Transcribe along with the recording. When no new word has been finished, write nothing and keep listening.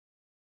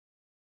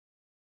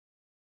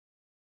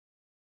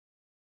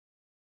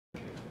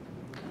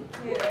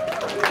you.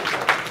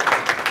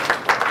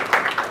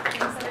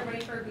 Thanks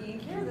everybody for being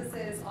here. This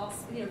is also,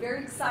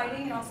 very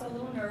exciting and also a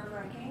little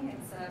nerve-wracking.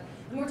 It's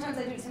the more times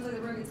I do it, seems like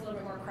the room gets a little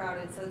bit more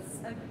crowded, so it's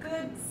a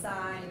good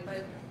sign.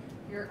 But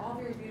you're all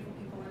very beautiful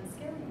people, and it's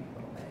scaring me a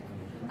little bit.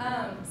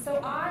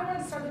 So I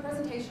wanted to start the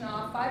presentation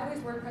off 5 ways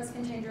WordPress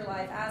can change your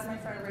life. As my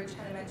friend Rich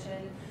kind of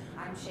mentioned,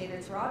 I'm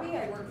Shayda Torabi.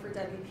 I work for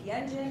WP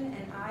Engine,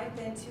 and I've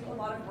been to a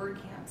lot of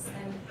WordCamps.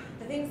 And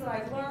the things that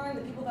I've learned,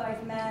 the people that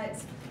I've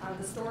met,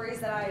 the stories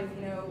that I've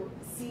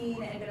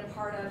seen and been a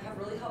part of have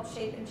really helped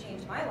shape and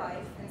change my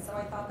life. And so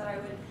I thought that I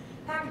would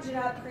package it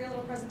up, create a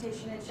little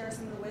presentation, and share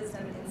some of the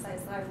wisdom and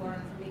insights that I've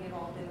learned from being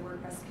involved in the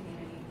WordPress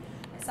community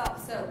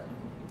myself. So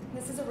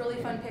this is a really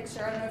fun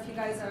picture. I don't know if you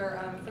guys are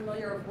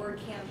familiar with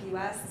WordCamp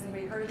US. Has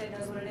anybody heard of it,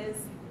 knows what it is?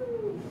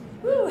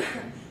 Woo.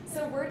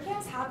 So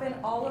WordCamps happen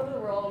all over the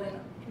world in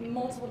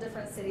multiple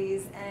different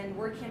cities, and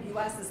WordCamp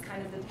US is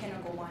kind of the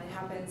pinnacle one. It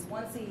happens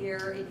once a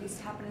year. It used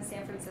to happen in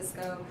San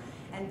Francisco,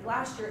 and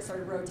last year it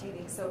started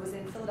rotating. So it was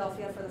in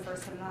Philadelphia for the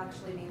first time, not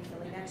actually being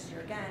Philly next year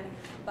again.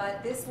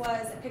 But this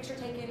was a picture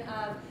taken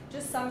of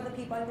just some of the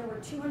people. I think there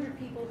were 200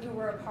 people who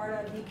were a part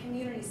of the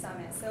community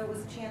summit. So it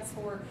was a chance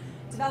for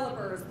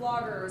developers,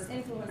 bloggers,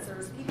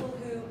 influencers, people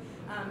who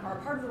are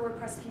part of the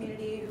WordPress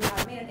community, who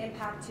have made an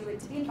impact to it,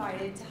 to be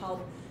invited to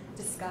help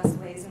discuss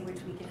ways in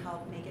which we can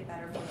help make it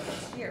better for the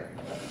next year.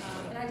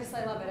 And I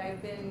love it. I've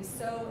been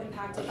so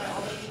impacted by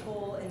all the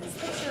people in this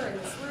picture, in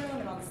this room,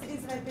 and all the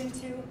cities that I've been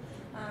to.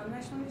 And I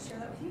just wanted to share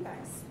that with you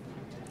guys.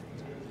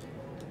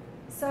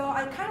 So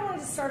I kind of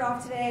wanted to start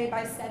off today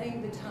by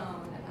setting the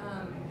tone.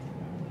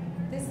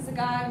 This is a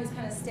guy who's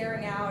kind of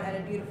staring out at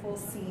a beautiful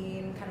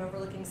scene, kind of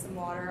overlooking some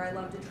water. I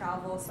love to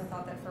travel, so I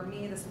thought that for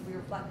me this would be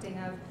reflecting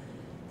of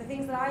the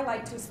things that I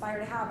like to aspire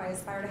to have. I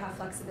aspire to have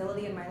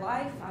flexibility in my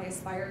life. I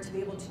aspire to be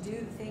able to do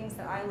the things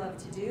that I love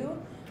to do.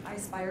 I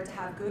aspire to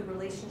have good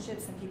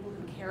relationships and people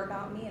who care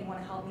about me and want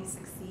to help me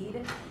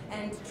succeed.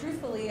 And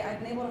truthfully, I've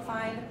been able to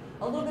find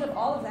a little bit of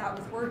all of that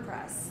with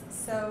WordPress.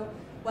 So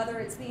whether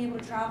it's being able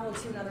to travel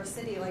to another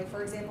city, like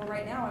for example,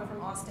 right now I'm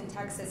from Austin,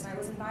 Texas, and I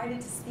was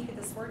invited to speak at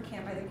this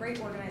WordCamp by the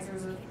great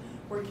organizers of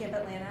WordCamp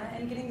Atlanta,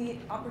 and getting the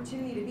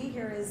opportunity to be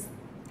here is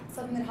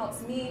something that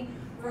helps me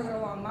further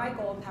along my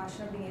goal and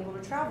passion of being able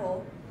to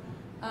travel.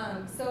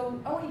 So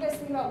I want you guys to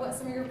think about what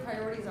some of your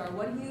priorities are.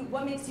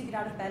 What makes you get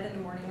out of bed in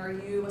the morning? Are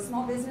you a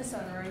small business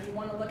owner and you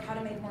want to look how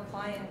to make more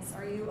clients?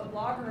 Are you a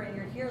blogger and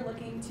you're here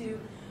looking to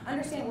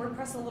understand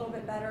WordPress a little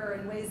bit better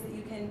in ways that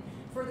you can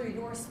further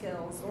your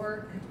skills?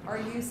 Or are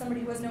you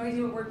somebody who has no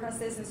idea what WordPress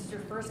is, and this is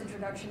your first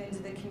introduction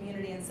into the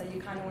community, and so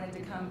you kind of wanted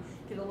to come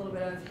get a little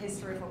bit of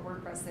history of what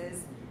WordPress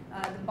is?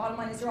 The bottom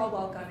line is you're all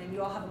welcome, and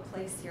you all have a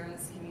place here in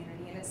this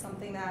community. And it's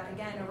something that,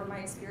 again, over my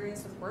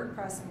experience with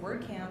WordPress and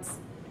WordCamps,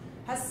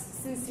 has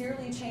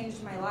sincerely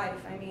changed my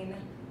life. I mean,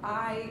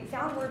 I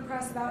found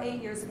WordPress about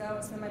 8 years ago.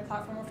 It's been my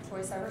platform of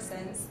choice ever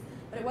since.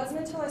 But it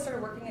wasn't until I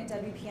started working at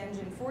WP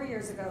Engine 4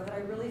 years ago that I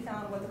really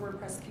found what the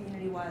WordPress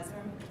community was. And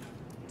I'm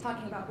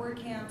talking about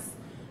WordCamps,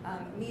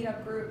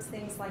 meetup groups,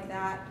 things like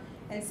that.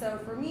 And so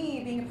for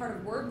me, being a part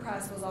of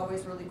WordPress was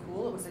always really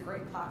cool. It was a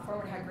great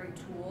platform. It had great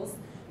tools.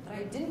 But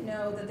I didn't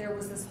know that there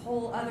was this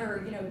whole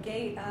other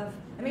gate of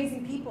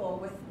amazing people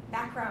with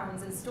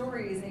backgrounds and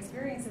stories and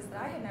experiences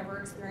that I had never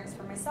experienced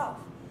for myself.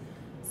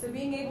 So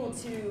being able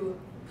to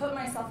put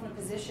myself in a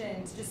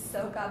position to just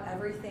soak up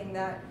everything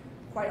that,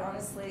 quite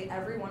honestly,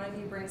 every one of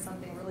you brings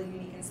something really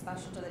unique and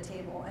special to the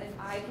table. And if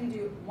I can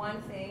do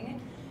one thing,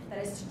 that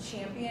is to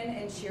champion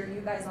and cheer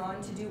you guys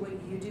on to do what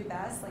you do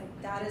best,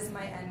 like that is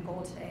my end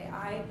goal today.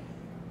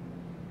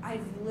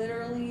 I've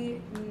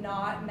literally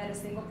not met a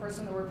single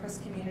person in the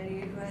WordPress community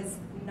who has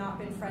not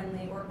been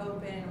friendly or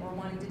open or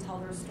wanting to tell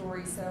their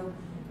story. So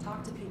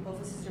talk to people. If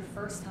this is your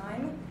first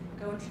time,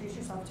 go introduce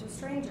yourself to a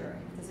stranger.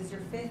 If this is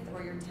your 5th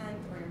or your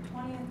 10th or your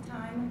 20th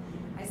time,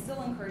 I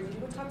still encourage you to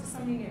go talk to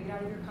somebody new, get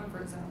out of your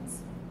comfort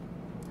zones.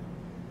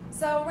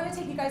 So we're going to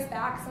take you guys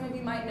back. Some of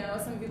you might know,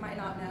 some of you might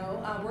not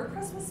know.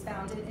 WordPress was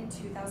founded in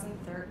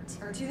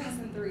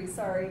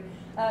 2003,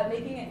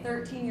 making it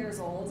 13 years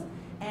old.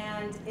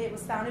 And it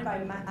was founded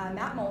by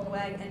Matt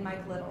Mullenweg and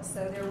Mike Little.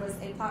 So there was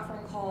a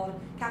platform called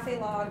Cafe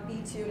Log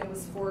B2, and it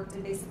was forked,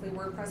 and basically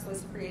WordPress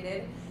was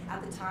created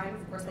at the time.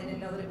 Of course, they didn't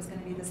know that it was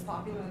going to be this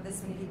popular, and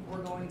this many people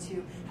were going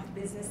to have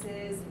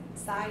businesses, and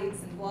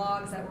sites, and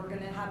blogs that were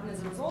going to happen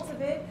as a result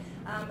of it.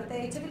 But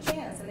they took a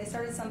chance, and they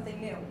started something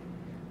new.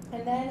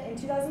 And then in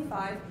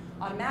 2005,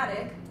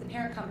 Automatic, the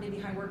parent company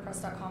behind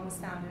WordPress.com, was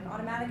founded. And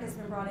Automatic has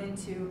been brought in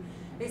to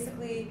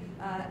basically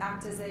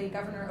act as a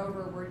governor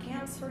over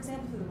WordCamps, for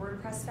example, through the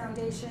WordPress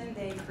Foundation.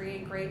 They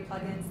create great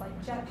plugins like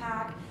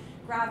Jetpack,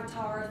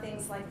 Gravatar,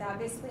 things like that,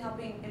 basically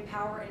helping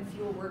empower and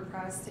fuel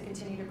WordPress to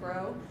continue to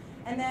grow.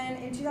 And then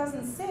in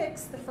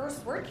 2006, the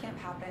first WordCamp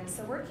happened.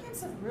 So WordCamps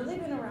have really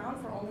been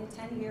around for only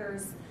 10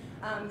 years.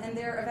 And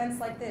they're events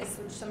like this,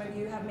 which some of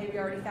you have maybe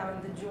already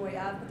found the joy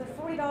of. But they're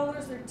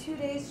 $40, they're 2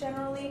 days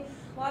generally,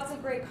 lots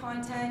of great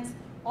content,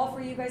 all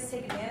for you guys to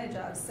take advantage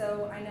of.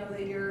 So I know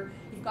that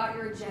you've you've got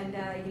your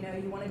agenda,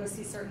 you want to go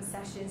see certain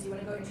sessions, you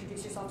want to go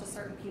introduce yourself to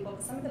certain people.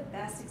 But some of the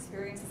best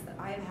experiences that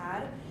I have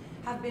had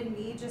have been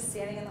me just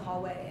standing in the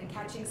hallway and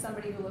catching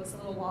somebody who looks a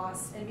little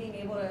lost and being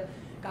able to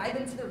guide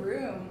them to the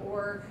room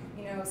or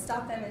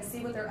stop them and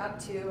see what they're up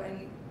to,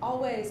 and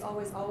always,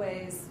 always,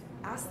 always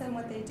ask them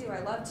what they do.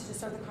 I love to just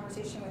start the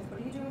conversation with, what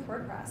are you doing with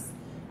WordPress?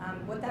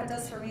 What that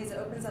does for me is it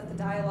opens up the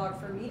dialogue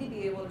for me to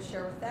be able to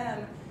share with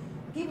them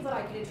people that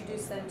I could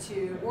introduce them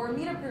to, or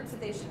meetup groups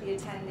that they should be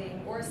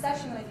attending, or a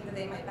session that I think that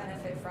they might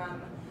benefit from.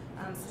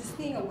 So just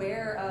being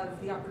aware of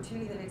the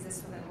opportunity that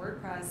exists within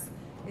WordPress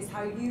is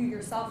how you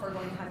yourself are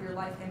going to have your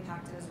life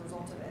impacted as a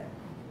result of it.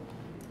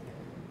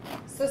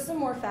 So some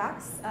more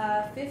facts.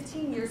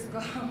 15 years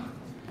ago,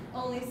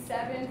 only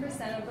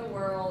 7% of the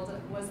world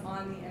was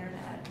on the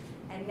internet.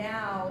 And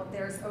now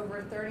there's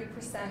over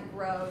 30%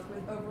 growth,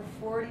 with over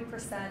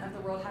 40% of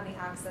the world having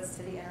access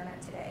to the internet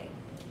today.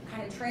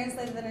 Kind of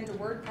translated that into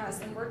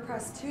WordPress, and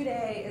WordPress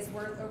today is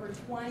worth over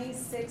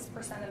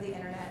 26% of the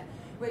internet,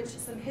 which,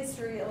 some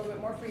history a little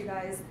bit more for you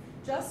guys,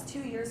 just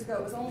 2 years ago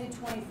it was only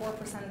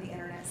 24% of the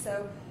internet.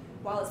 So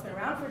while it's been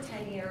around for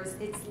 10 years,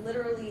 it's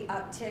literally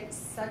upticked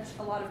such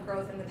a lot of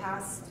growth in the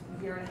past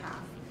year and a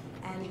half.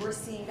 And we're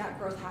seeing that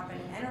growth happen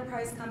in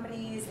enterprise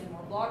companies, and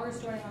more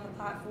bloggers joining on the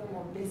platform,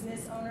 more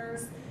business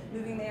owners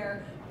moving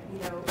there,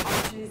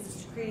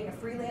 opportunities to creating a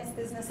freelance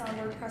business on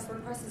WordPress.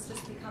 WordPress has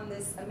just become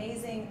this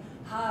amazing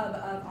hub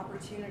of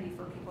opportunity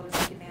for people to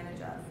take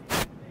advantage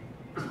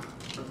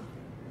of.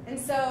 And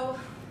so,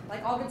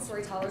 like all good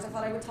storytellers, I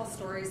thought I would tell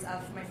stories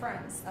of my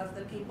friends, of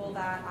the people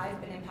that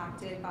I've been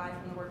impacted by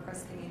from the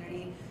WordPress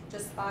community,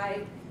 just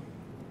by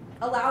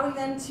allowing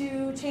them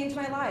to change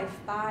my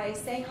life, by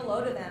saying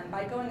hello to them,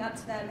 by going up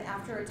to them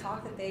after a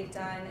talk that they've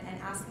done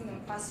and asking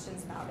them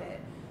questions about it.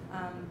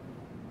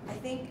 I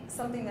think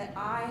something that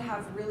I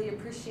have really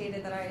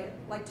appreciated that I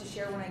like to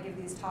share when I give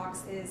these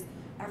talks is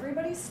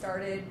everybody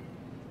started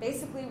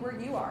basically where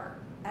you are.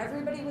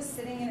 Everybody was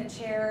sitting in a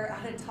chair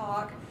at a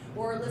talk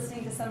or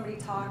listening to somebody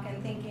talk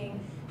and thinking,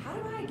 how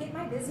do I get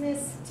my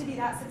business to be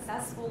that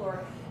successful?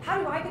 Or how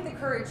do I get the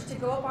courage to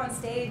go up on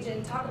stage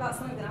and talk about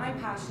something that I'm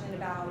passionate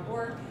about?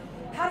 Or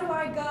how do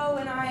I go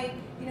and I,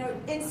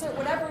 insert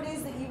whatever it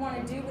is that you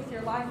want to do with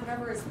your life,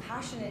 whatever is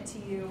passionate to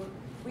you.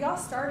 We all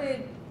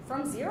started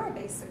from zero,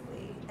 basically.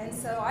 And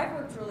so I've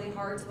worked really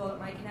hard to build up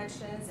my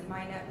connections and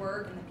my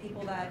network and the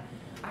people that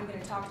I'm going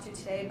to talk to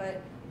today,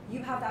 but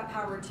you have that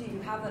power too,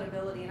 you have that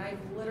ability, and I've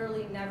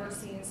literally never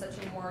seen such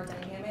a more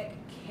dynamic,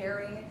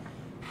 caring,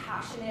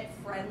 passionate,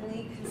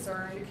 friendly,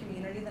 concerned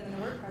community than in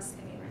the WordPress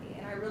community,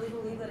 and I really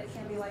believe that it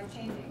can be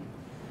life-changing.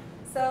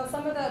 So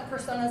some of the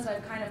personas that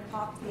I've kind of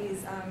popped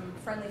these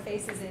friendly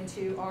faces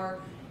into are,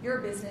 you're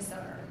a business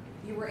owner.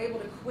 You were able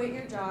to quit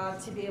your job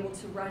to be able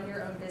to run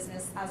your own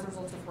business as a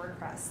result of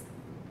WordPress.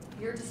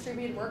 You're a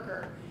distributed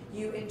worker.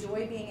 You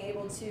enjoy being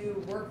able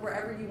to work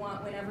wherever you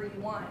want, whenever you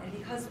want, and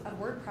because of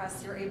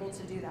WordPress, you're able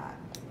to do that.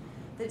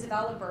 The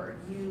developer,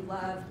 you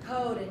love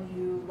code and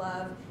you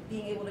love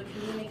being able to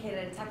communicate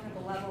at a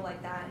technical level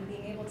like that, and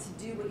being able to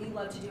do what you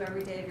love to do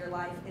every day of your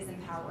life is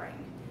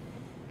empowering.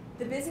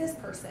 The business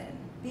person,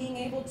 being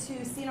able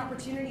to see an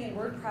opportunity in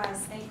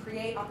WordPress and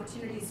create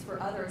opportunities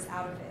for others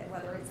out of it,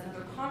 whether it's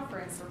another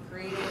conference or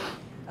creating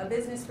a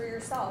business for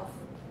yourself.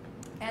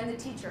 And the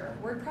teacher,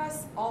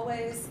 WordPress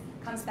always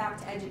comes back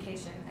to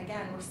education.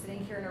 Again, we're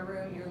sitting here in a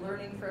room, you're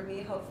learning from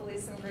me, hopefully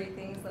some great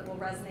things that will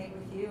resonate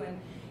with you and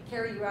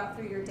carry you out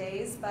through your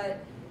days, but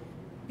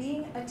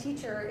being a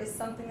teacher is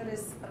something that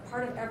is a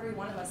part of every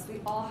one of us.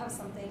 We all have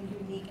something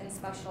unique and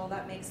special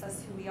that makes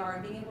us who we are,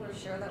 and being able to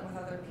share that with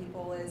other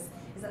people is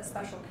that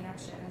special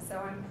connection. And so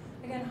I'm,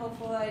 again,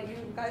 hopeful that you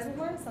guys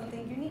will learn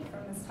something unique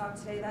from this talk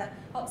today that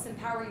helps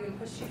empower you and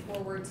push you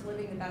forward to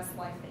living the best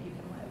life that you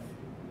can live.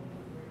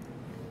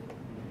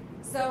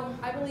 So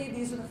I believe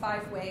these are the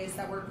 5 ways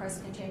that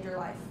WordPress can change your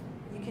life.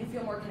 You can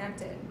feel more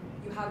connected.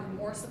 You have a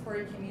more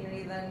supported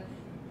community than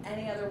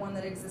any other one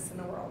that exists in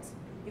the world.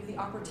 You have the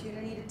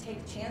opportunity to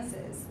take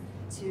chances,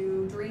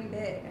 to dream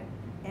big,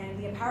 and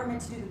the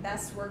empowerment to do the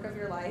best work of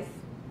your life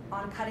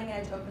on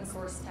cutting-edge open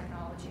source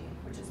technology,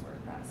 which is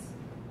WordPress.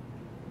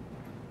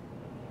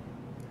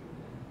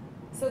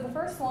 So the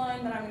first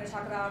one that I'm going to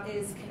talk about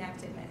is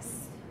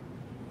connectedness.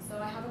 So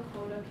I have a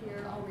quote up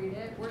here, I'll read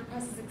it.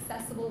 WordPress is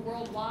accessible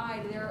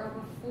worldwide. There are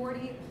over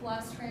 40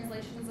 plus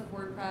translations of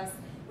WordPress,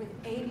 with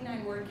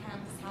 89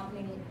 WordCamps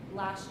happening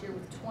last year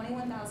with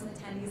 21,000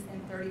 attendees in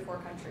 34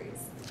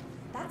 countries.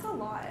 That's a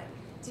lot.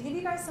 To give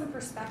you guys some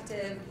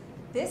perspective,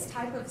 this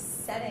type of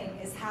setting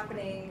is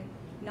happening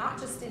not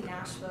just in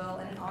Nashville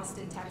and in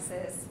Austin,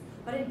 Texas,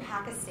 but in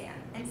Pakistan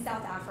and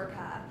South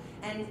Africa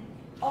and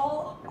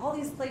all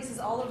these places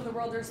all over the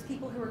world. There's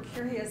people who are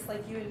curious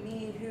like you and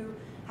me who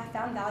have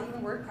found value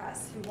in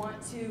WordPress, who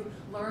want to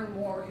learn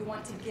more, who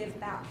want to give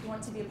back, who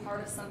want to be a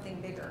part of something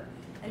bigger.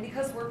 And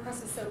because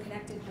WordPress is so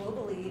connected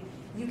globally,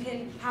 you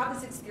can have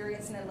this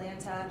experience in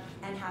Atlanta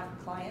and have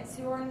clients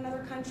who are in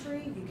another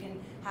country. You can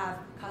have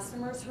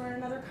customers who are in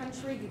another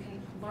country. You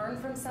can learn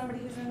from somebody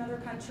who's in another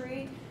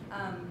country.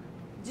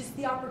 just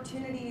the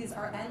opportunities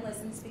are endless,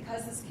 and it's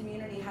because this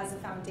community has a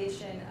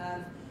foundation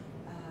of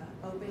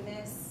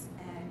openness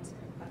and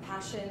a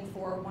passion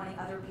for wanting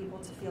other people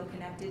to feel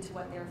connected to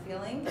what they're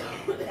feeling,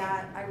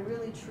 that I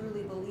really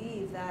truly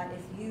believe that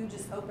if you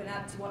just open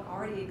up to what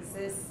already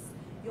exists,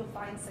 you'll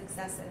find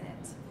success in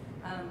it.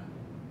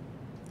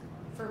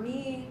 For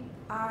me,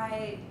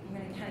 I'm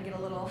going to kind of get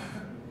a little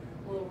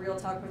real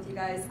talk with you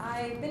guys.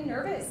 I've been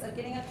nervous of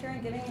getting up here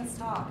and giving this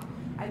talk.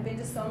 I've been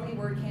to so many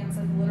WordCamps.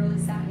 I've literally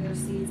sat in their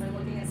seats. I'm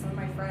looking at some of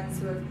my friends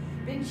who have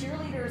been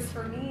cheerleaders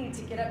for me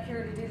to get up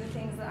here to do the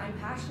things that I'm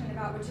passionate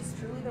about, which is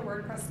truly the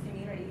WordPress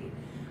community.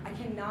 I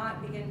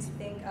cannot begin to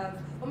think of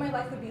what my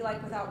life would be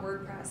like without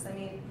WordPress. I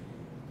mean,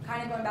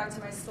 kind of going back to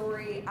my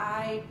story,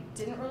 I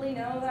didn't really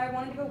know that I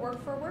wanted to go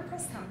work for a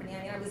WordPress company.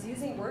 I mean, I was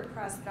using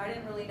WordPress, but I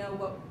didn't really know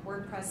what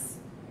WordPress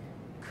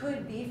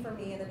could be for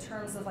me in the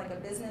terms of like a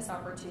business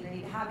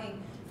opportunity, to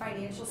having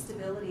financial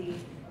stability,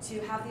 to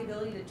have the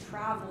ability to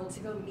travel, to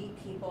go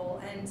meet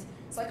people. And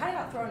so I kind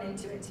of got thrown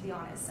into it, to be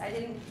honest. I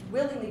didn't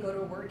willingly go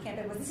to a WordCamp.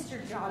 It was, this is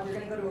your job, you're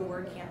going to go to a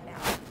WordCamp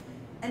now.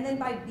 And then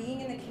by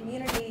being in the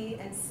community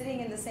and sitting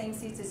in the same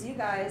seats as you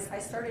guys, I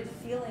started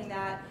feeling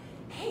that,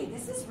 hey,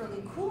 this is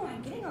really cool,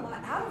 I'm getting a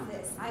lot out of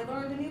this. I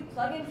learned a new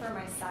plugin for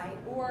my site,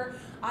 or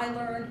I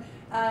learned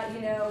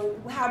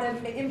how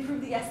to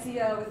improve the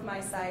SEO with my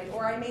site,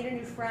 or I made a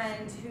new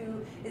friend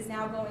who is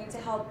now going to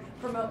help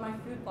promote my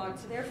food blog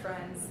to their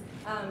friends.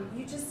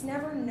 You just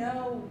never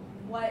know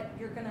what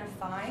you're going to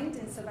find,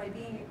 and so by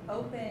being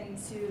open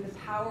to the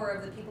power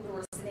of the people who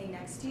are sitting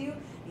next to you,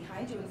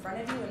 behind you, in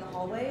front of you, in the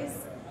hallways,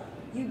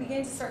 you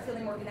begin to start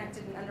feeling more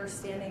connected and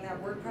understanding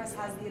that WordPress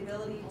has the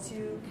ability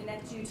to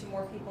connect you to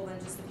more people than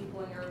just the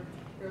people in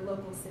your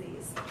local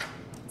cities.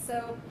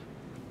 So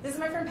this is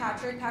my friend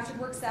Patrick. Patrick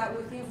works at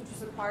WordCamps, which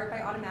was acquired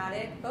by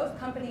Automatic. Both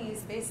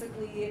companies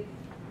basically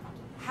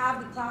have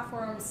the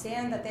platform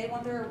stand that they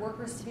want their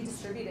workers to be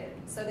distributed.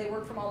 So they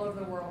work from all over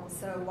the world.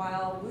 So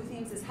while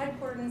WooThemes is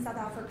headquartered in South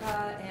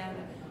Africa and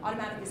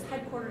Automatic is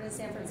headquartered in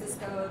San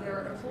Francisco,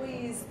 their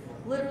employees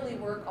literally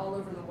work all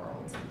over the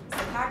world. So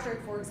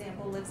Patrick, for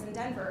example, lives in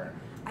Denver.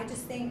 I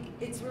just think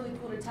it's really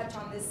cool to touch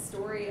on this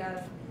story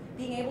of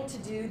being able to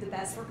do the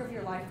best work of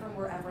your life from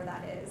wherever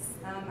that is.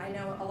 I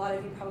know a lot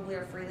of you probably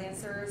are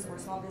freelancers or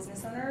small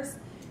business owners,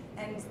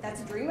 and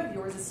that's a dream of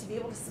yours, is to be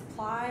able to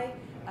supply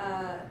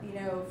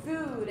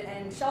food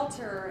and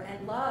shelter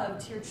and love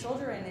to your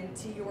children and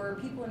to your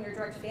people in your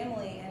direct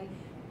family, and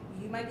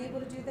you might be able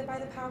to do that by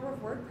the power of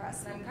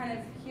WordPress. And I'm kind of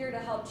here to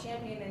help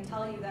champion and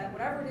tell you that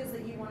whatever it is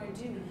that you want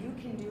to do, you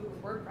can do it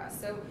with WordPress.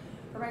 So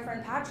for my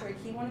friend Patrick,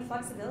 he wanted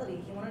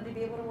flexibility. He wanted to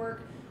be able to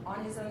work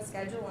on his own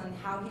schedule and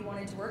how he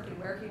wanted to work and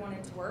where he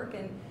wanted to work.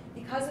 And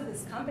because of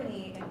this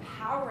company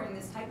empowering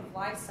this type of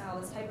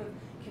lifestyle, this type of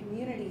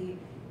community,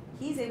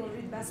 he's able to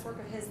do the best work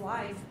of his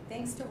life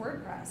thanks to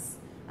WordPress.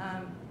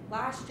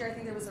 Last year, I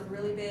think there was a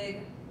really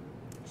big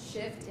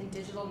shift in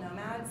digital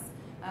nomads.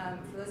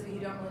 For those of you who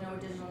don't really know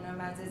what digital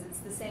nomads is, it's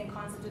the same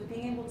concept of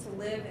being able to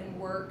live and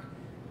work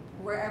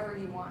wherever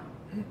you want.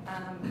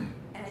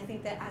 And I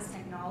think that as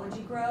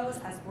technology grows,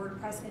 as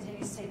WordPress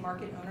continues to take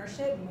market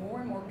ownership,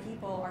 more and more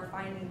people are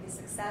finding the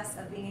success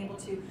of being able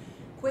to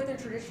quit their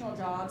traditional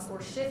jobs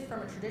or shift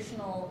from a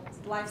traditional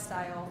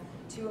lifestyle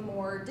to a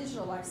more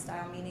digital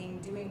lifestyle, meaning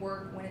doing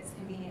work when it's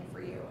convenient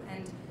for you.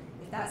 And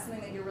if that's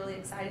something that you're really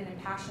excited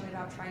and passionate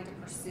about trying to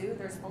pursue,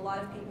 there's a lot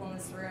of people in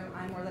this room.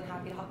 I'm more than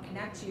happy to help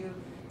connect you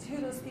to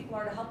who those people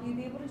are to help you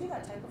be able to do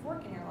that type of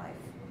work in your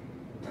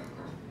life.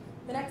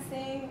 The next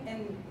thing,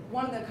 and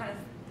one of the kind of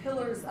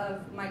pillars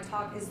of my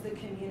talk, is the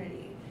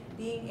community.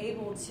 Being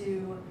able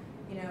to,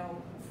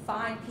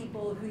 find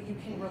people who you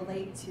can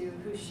relate to,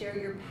 who share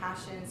your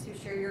passions, who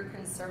share your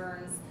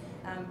concerns.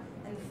 And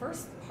the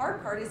first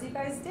hard part is you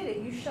guys did it.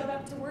 You showed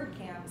up to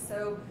WordCamp.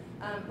 So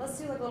let's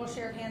do like a little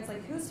share of hands.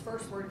 Like, whose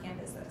first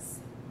WordCamp is this?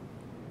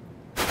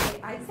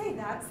 I'd say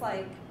that's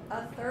like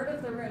a third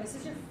of the room. This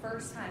is your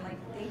first time. Like,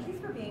 thank you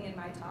for being in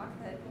my talk,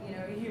 that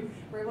you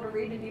were able to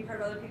read and be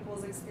part of other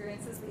people's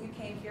experiences, but you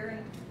came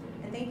here,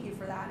 and thank you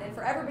for that. And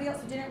for everybody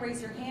else who didn't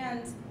raise your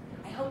hand,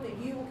 I hope that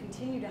you will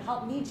continue to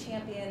help me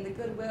champion the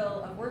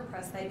goodwill of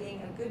WordPress by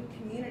being a good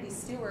community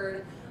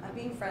steward of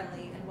being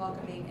friendly and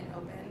welcoming and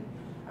open.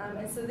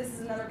 And so this is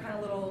another kind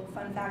of little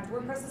fun fact.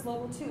 WordPress is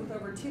local too, with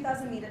over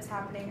 2,000 meetups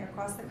happening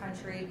across the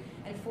country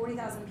and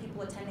 40,000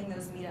 people attending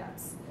those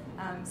meetups.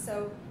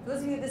 So for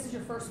those of you, this is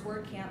your first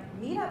WordCamp,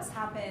 meetups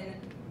happen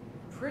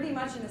pretty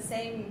much in the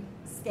same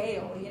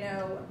scale,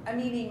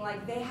 meaning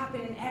like they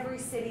happen in every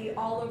city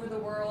all over the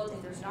world.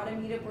 If there's not a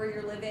meetup where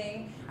you're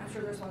living, I'm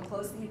sure there's one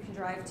close that you can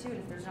drive to, and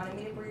if there's not a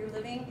meetup where you're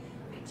living,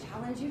 I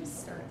challenge you to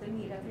start the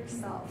meetup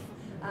yourself.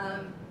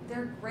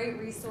 They're great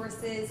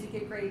resources. You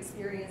get great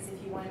experience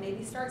if you want to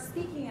maybe start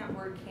speaking at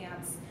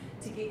WordCamps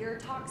to get your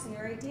talks and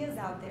your ideas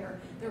out there.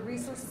 They're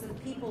resources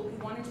of people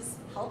who want to just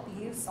help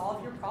you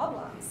solve your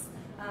problems.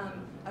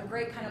 A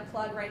great kind of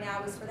plug right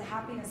now is for the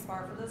Happiness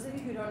Bar. For those of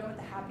you who don't know what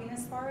the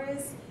Happiness Bar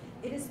is,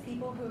 it is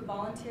people who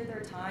volunteer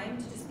their time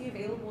to just be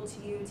available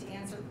to you to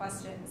answer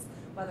questions.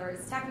 whether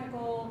it's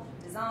technical,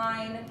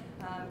 design,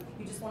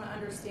 you just want to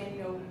understand,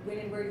 when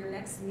and where your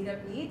next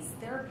meetup meets,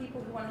 there are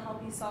people who want to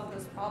help you solve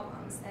those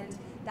problems. And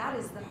that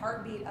is the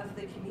heartbeat of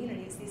the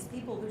community. It's these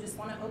people who just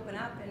want to open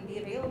up and be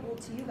available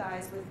to you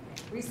guys with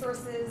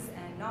resources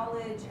and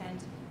knowledge,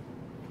 and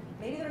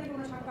maybe they don't even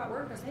want to talk about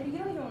WordPress. Maybe you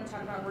don't even want to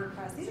talk about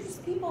WordPress. These are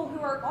just people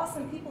who are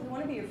awesome people who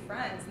want to be your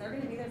friends, and they're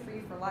going to be there for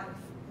you for life.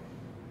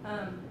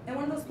 And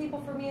one of those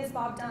people for me is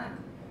Bob Dunn.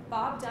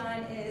 Bob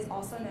Dunn is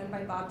also known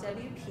by Bob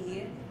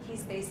WP.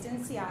 He's based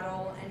in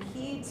Seattle, and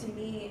he, to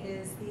me,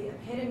 is the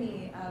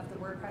epitome of the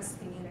WordPress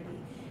community.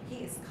 He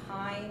is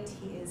kind,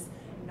 he is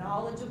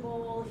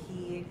knowledgeable,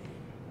 he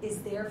is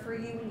there for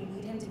you when you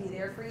need him to be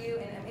there for you.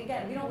 And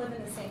again, we don't live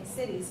in the same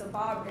city, so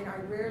Bob and I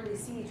rarely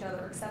see each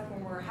other except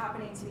when we're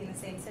happening to be in the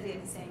same city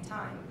at the same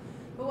time.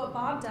 But what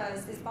Bob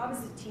does is Bob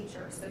is a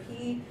teacher, so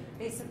he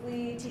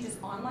basically teaches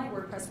online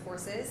WordPress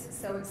courses,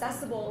 so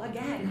accessible,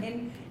 again,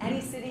 in any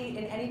city,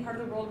 in any part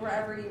of the world,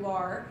 wherever you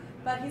are.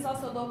 But he's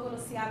also local to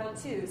Seattle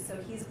too, so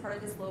he's a part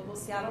of his local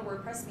Seattle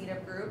WordPress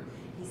meetup group.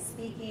 He's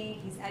speaking,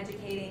 he's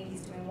educating,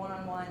 he's doing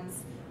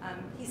one-on-ones.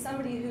 He's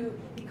somebody who,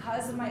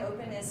 because of my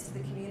openness to the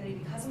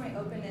community, because of my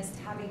openness to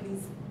having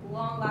these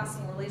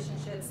long-lasting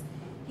relationships,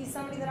 he's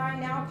somebody that I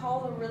now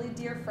call a really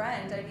dear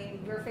friend. I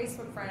mean, we're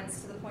Facebook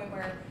friends to the point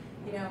where,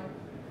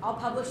 I'll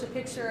publish a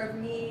picture of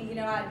me,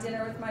 at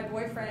dinner with my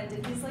boyfriend,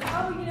 and he's like,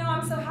 oh,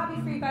 I'm so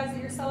happy for you guys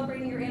that you're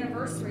celebrating your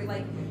anniversary.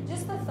 Like,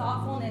 just the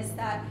thoughtfulness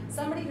that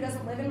somebody who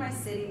doesn't live in my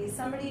city,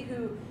 somebody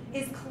who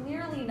is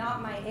clearly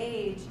not my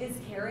age, is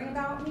caring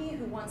about me,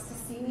 who wants to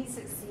see me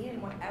succeed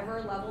in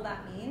whatever level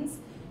that means.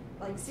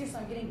 Like,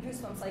 seriously, I'm getting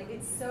goosebumps. Like,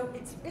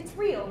 it's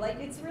real.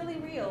 Like, it's really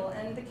real,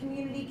 and the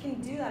community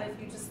can do that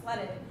if you just let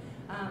it.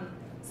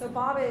 So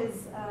Bob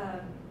is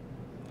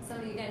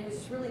somebody, again,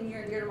 who's really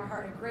near and dear to my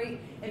heart, a great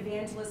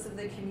evangelist of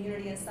the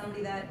community, and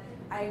somebody that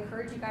I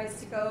encourage you guys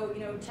to go,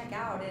 check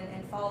out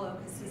and follow,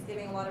 because he's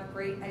giving a lot of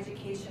great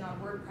education on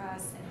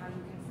WordPress and how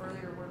you can further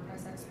your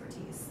WordPress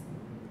expertise.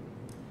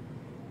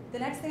 The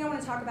next thing I want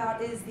to talk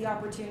about is the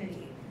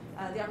opportunity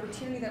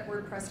that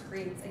WordPress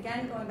creates.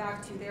 Again, going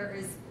back to, there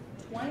is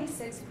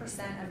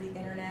 26% of the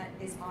internet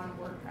is on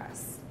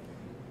WordPress.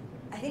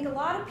 I think a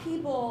lot of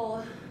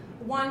people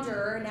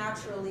wonder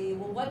naturally,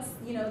 well, what's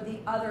the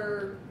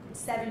other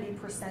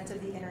 70%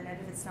 of the internet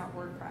if it's not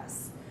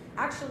WordPress?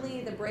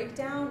 Actually, the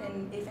breakdown,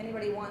 and if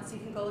anybody wants, you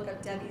can go look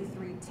up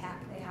W3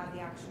 Tech. They have the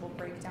actual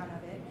breakdown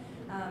of it.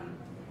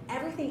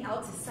 Everything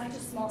else is such a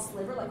small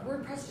sliver. Like,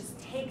 WordPress just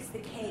takes the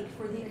cake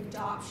for the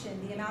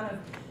adoption, the amount of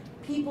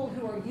people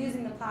who are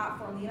using the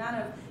platform, the amount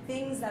of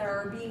things that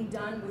are being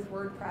done with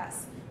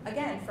WordPress.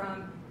 Again,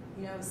 from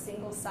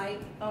single site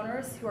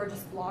owners who are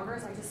just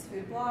bloggers, I just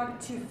food blog,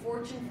 to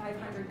Fortune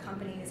 500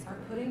 companies are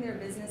putting their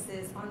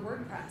businesses on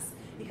WordPress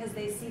because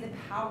they see the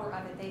power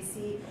of it, they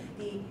see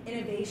the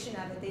innovation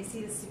of it, they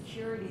see the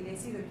security, they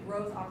see the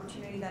growth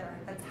opportunity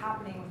that's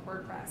happening with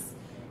WordPress.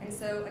 And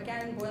so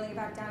again, boiling it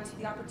back down to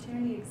the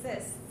opportunity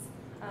exists.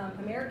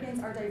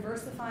 Americans are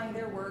diversifying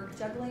their work,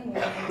 juggling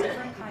more in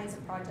different kinds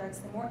of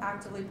projects, and more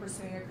actively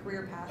pursuing a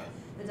career path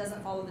that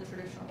doesn't follow the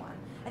traditional one.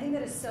 I think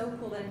that is so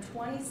cool that in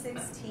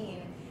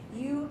 2016,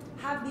 you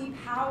have the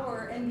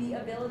power and the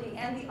ability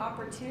and the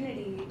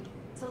opportunity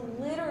to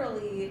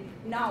literally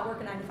not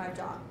work a 9-to-5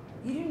 job.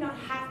 You do not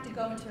have to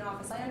go into an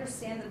office. I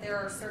understand that there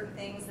are certain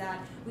things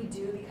that we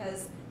do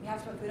because we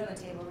have to put food on the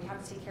table, we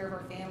have to take care of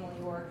our family,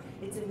 or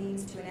it's a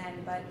means to an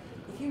end. But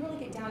if you really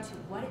get down to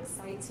what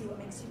excites you, what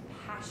makes you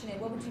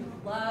passionate, what would you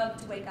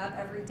love to wake up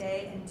every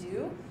day and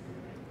do,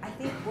 I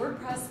think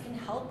WordPress can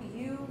help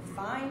you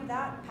find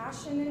that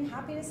passion and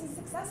happiness and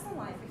success in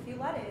life if you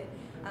let it.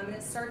 And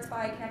it starts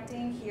by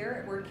connecting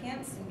here at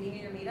WordCamps and being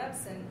in your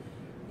meetups and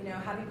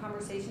having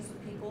conversations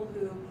with people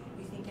who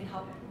you think can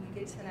help you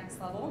get to the next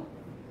level.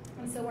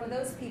 And so one of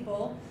those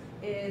people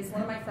is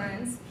one of my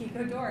friends,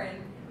 Kiko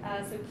Doran.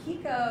 So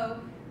Kiko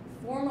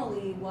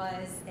formerly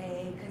was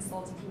a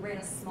consultant. He ran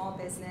a small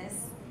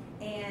business,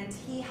 and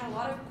he had a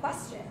lot of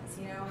questions.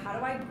 How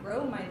do I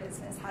grow my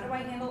business? How do I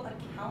handle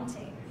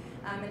accounting?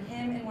 And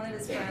him and one of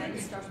his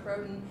friends, Josh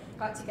Broden,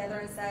 got together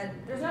and said,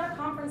 there's not a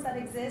conference that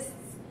exists.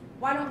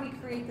 Why don't we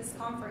create this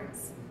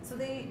conference? So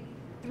they,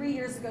 3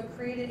 years ago,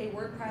 created a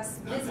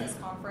WordPress business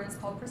conference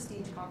called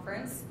Prestige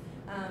Conference.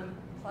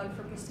 Plug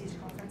for Prestige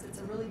Conference. It's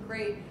a really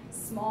great,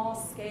 small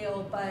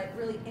scale, but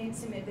really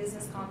intimate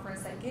business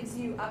conference that gives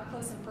you up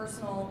close and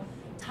personal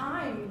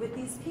time with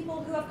these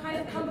people who have kind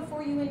of come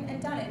before you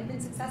and done it and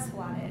been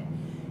successful at it.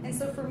 And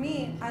so for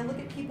me, I look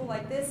at people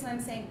like this and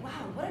I'm saying, wow,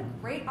 what a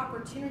great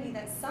opportunity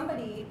that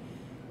somebody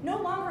no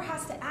longer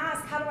has to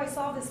ask, how do I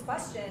solve this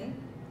question?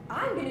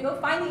 I'm going to go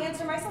find the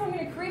answer myself. I'm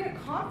going to create a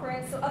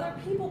conference so other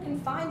people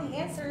can find the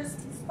answers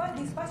to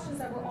these questions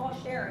that we're all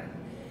sharing.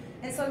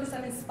 And so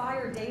I'm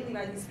inspired daily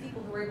by these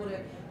people who are able to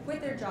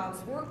quit their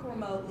jobs, work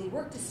remotely,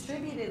 work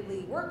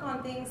distributedly, work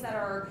on things that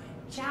are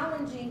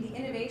challenging the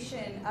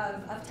innovation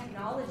of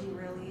technology,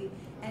 really,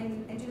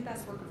 and do the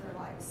best work of their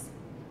lives.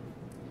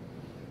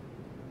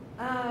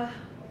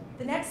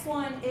 The next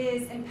one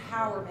is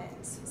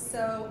empowerment.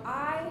 So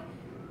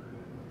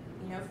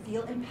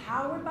feel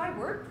empowered by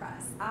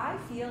WordPress. I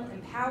feel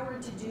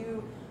empowered to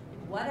do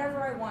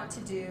whatever I want to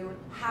do,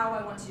 how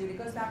I want to do it. It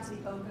goes back to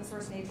the open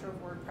source nature of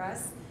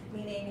WordPress,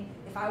 meaning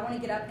if I want to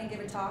get up and give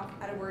a talk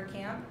at a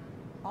WordCamp,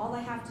 all I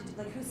have to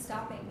do, who's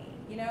stopping me?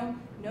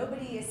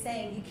 Nobody is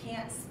saying you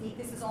can't speak.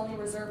 This is only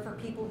reserved for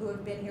people who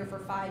have been here for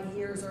 5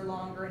 years or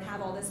longer and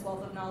have all this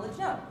wealth of knowledge.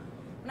 No.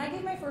 When I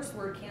gave my first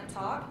WordCamp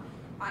talk,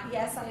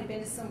 yes, I had been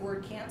to some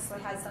WordCamps, so I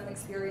had some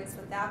experience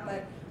with that,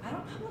 but I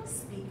don't public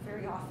speak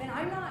very often.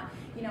 I'm not,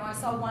 I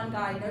saw one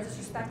guy, no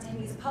disrespect to him,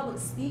 he's a public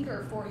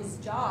speaker for his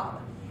job.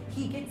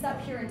 He gets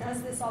up here and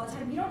does this all the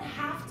time. You don't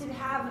have to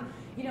have,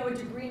 a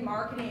degree in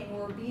marketing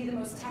or be the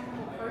most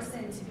technical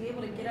person to be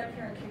able to get up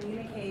here and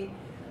communicate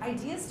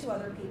ideas to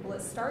other people.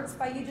 It starts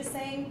by you just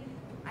saying,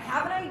 I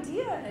have an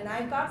idea and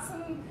I've got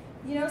some,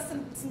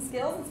 some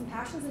skills and some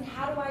passions, and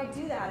how do I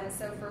do that? And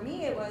so for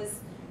me, it was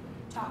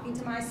talking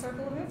to my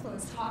circle of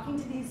influence,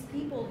 talking to these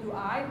people who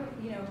I,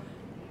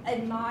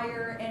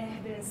 admire and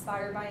have been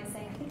inspired by, and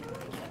saying, I think I'm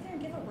going to get there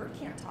and give a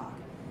WordCamp talk.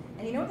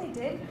 And you know what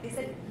they did? They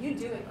said, you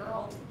do it,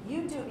 girl.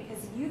 You do it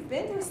because you've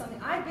been through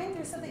something. I've been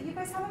through something you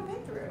guys haven't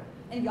been through.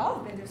 And y'all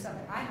have been through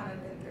something I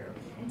haven't been through.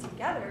 And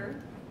together,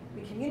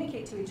 we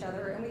communicate to each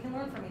other and we can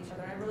learn from each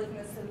other. And I really think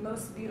that's the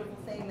most beautiful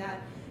thing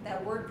that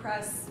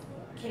WordPress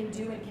can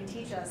do and can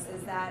teach us,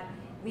 is that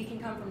we can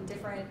come from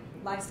different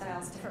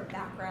lifestyles, different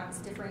backgrounds,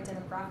 different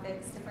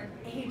demographics, different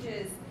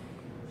ages,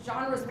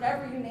 genres,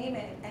 whatever you name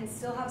it, and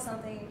still have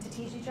something to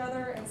teach each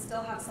other and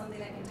still have something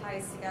that can tie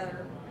us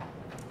together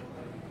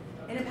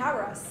and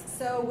empower us.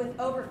 So with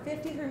over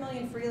 53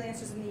 million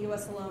freelancers in the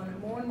US alone,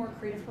 more and more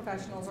creative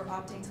professionals are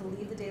opting to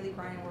leave the daily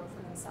grind and work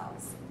for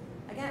themselves.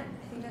 Again,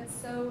 I think that's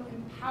so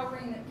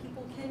empowering that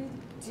people can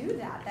do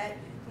that, that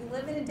we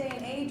live in a day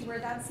and age where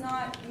that's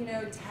not,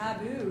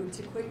 taboo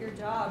to quit your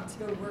job to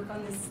go work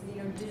on this,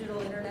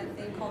 digital internet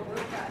thing called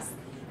WordPress.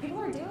 People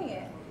are doing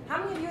it. How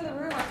many of you in the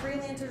room are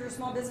freelancers or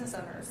small business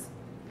owners?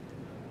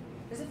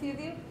 There's a few of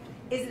you.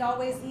 Is it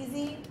always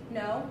easy?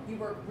 No. You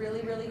work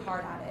really, really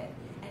hard at it.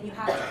 And you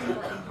have to keep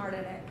working hard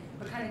at it.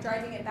 But kind of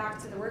driving it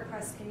back to the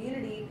WordPress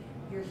community,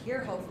 you're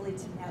here hopefully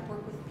to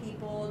network with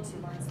people, to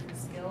learn some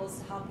skills,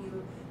 to help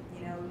you,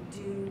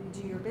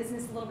 do your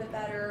business a little bit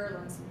better,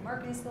 learn some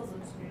marketing skills,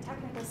 learn some new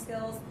technical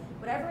skills.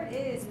 Whatever it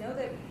is, know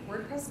that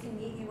WordPress can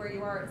meet you where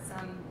you are. It's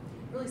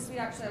really sweet,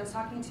 actually. I was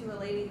talking to a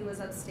lady who was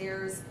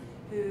upstairs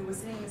who was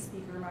sitting in the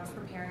speaker room. I was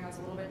preparing. I was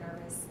a little bit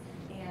nervous.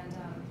 And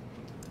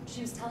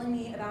she was telling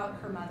me about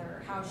her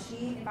mother, how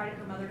she invited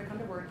her mother to come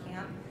to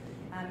WordCamp.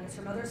 It's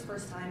her mother's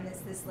first time, and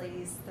it's this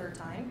lady's third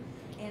time.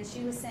 And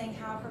she was saying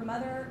how her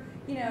mother,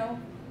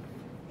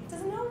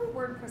 doesn't know what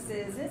WordPress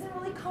is, isn't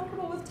really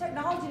comfortable with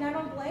technology, and I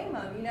don't blame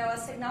them.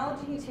 As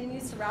technology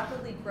continues to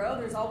rapidly grow,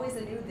 there's always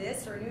a new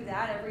this or a new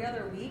that every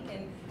other week,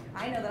 and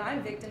I know that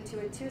I'm victim to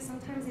it too.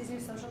 Sometimes these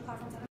new social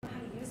platforms, I don't know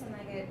how to use them,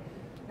 and I get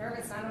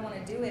nervous, and I don't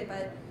want to do it,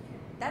 but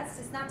that's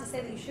just not to say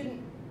that you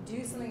shouldn't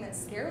do something that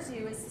scares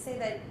you. It's to say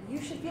that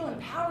you should feel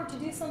empowered to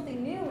do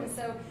something new. And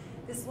so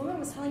this woman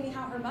was telling me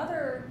how her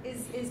mother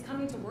is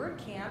coming to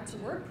WordCamp, to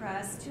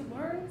WordPress, to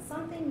learn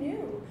something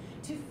new,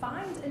 to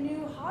find a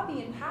new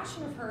hobby and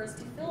passion of hers,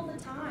 to fill the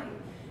time.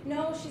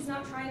 No, she's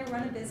not trying to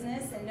run a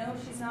business, and no,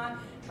 she's not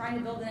trying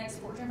to build the next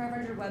Fortune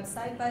 500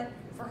 website, but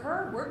for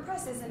her,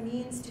 WordPress is a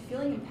means to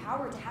feeling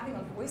empowered, to having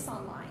a voice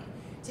online,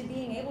 to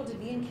being able to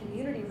be in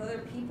community with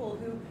other people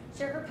who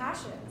share her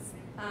passions.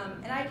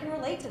 And I can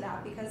relate to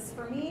that because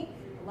for me,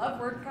 I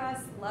love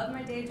WordPress, love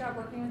my day job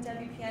working with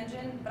WP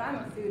Engine, but I'm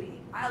a foodie.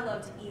 I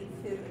love to eat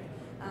food.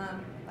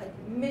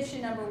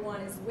 Mission number one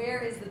is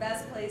where is the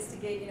best place to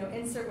get,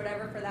 insert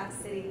whatever for that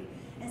city.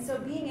 And so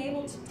being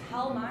able to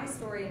tell my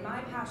story and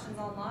my passions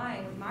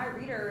online with my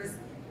readers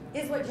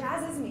is what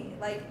jazzes me.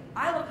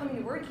 I love coming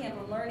to WordCamp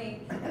and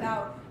learning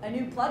about a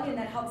new plugin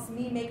that helps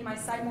me make my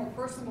site more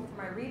personable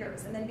for my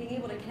readers, and then being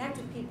able to connect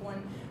with people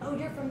and, oh,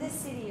 you're from this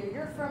city, or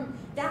you're from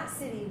that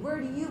city, where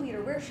do you eat,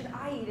 or where should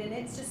I eat? And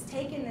it's just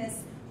taken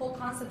this whole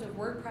concept of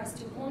WordPress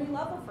to a whole new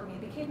level for me.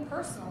 It became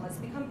personal. It's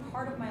become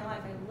part of my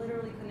life. I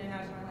literally couldn't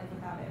imagine my life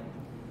without it.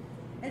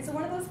 And so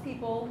one of those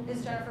people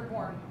is Jennifer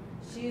Bourne.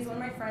 She is one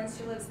of my friends.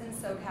 She lives in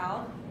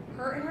SoCal.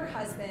 Her and her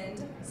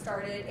husband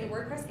started a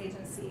WordPress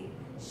agency.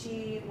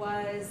 She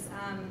was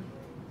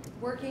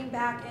working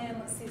back in,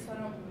 let's see so I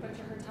don't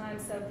butcher her time,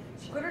 so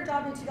she quit her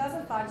job in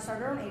 2005,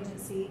 started her own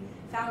agency,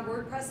 found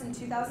WordPress in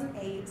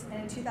 2008,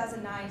 and in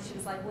 2009 she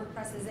was like,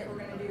 WordPress is it, we're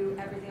going to do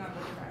everything on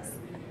WordPress.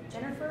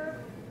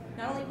 Jennifer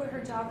not only quit her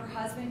job, her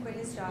husband quit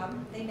his job.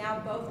 They now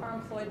both are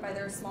employed by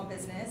their small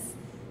business.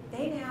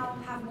 They now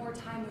have more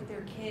time with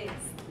their kids.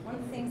 One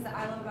of the things that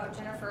I love about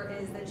Jennifer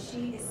is that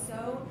she is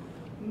so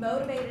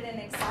motivated and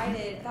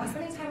excited about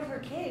spending time with her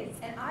kids,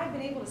 and I've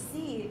been able to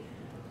see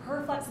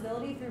her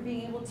flexibility through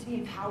being able to be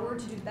empowered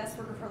to do the best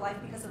work of her life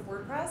because of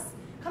WordPress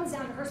comes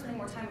down to her spending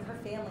more time with her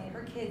family and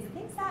her kids,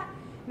 things that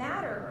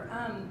matter.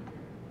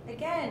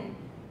 Again,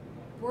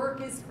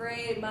 work is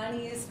great,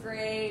 money is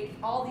great,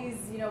 all these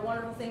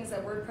wonderful things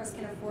that WordPress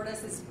can afford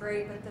us is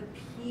great, but the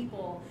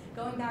people,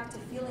 going back to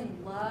feeling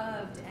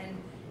loved and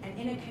and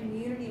in a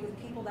community with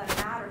people that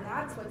matter.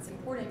 That's what's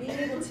important. Being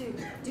able to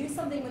do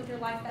something with your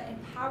life that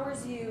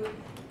empowers you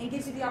and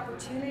gives you the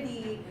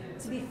opportunity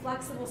to be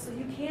flexible so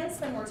you can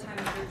spend more time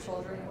with your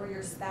children or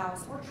your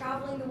spouse or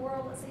traveling the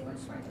world. Let's say you're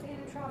just trying to plan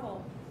to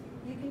travel.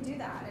 You can do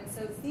that. And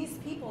so it's these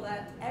people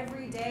that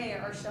every day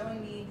are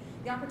showing me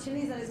the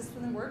opportunities that exist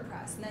within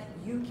WordPress and that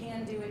you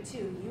can do it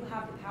too. You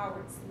have the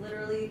power. It's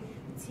literally,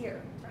 it's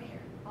here, right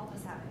here. All of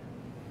us have it.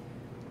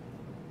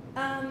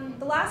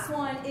 The last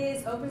one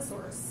is open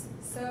source.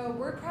 So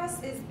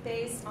WordPress is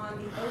based on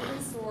the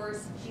open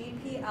source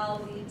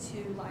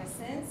GPL-v2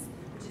 license,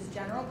 which is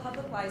general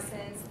public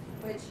license,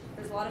 which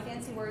there's a lot of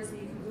fancy words, so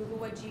you can Google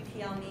what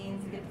GPL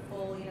means and get the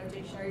full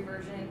dictionary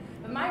version.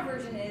 But my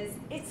version is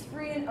it's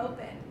free and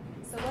open.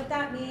 So what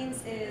that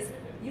means is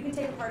you can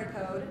take apart a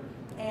code,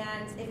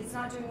 and if it's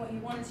not doing what you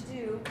want it to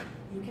do,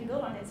 you can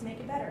build on it to make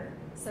it better.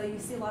 So you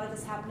see a lot of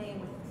this happening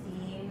with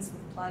themes,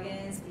 with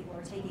plugins. People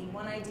are taking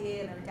one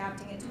idea and they're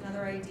adapting it to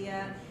another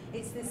idea.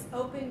 It's this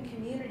open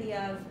community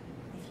of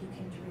if you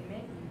can dream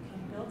it, you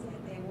can build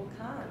it, they will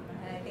come.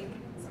 And I think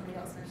somebody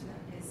else mentioned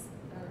that is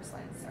another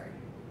slide, sorry.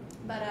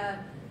 But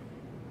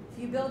if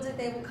you build it,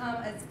 they will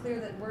come. It's clear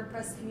that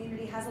WordPress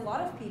community has a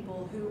lot of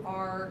people who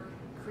are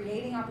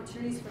creating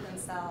opportunities for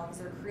themselves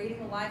or creating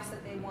the lives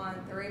that they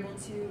want. They're able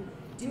to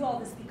do all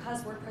this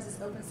because WordPress is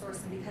open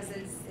source and because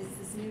it's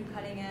this new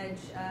cutting edge,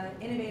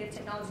 innovative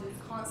technology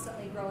that's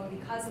constantly growing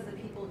because of the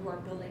people who are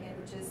building it,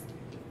 which is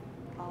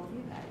all of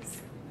you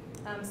guys.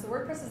 So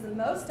WordPress is the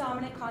most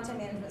dominant content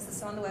management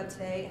system on the web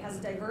today. It has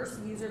a diverse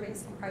user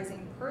base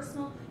comprising of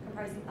personal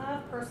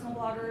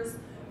bloggers,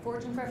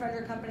 Fortune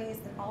 500 companies,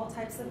 and all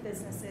types of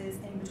businesses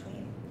in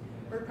between.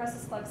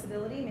 WordPress's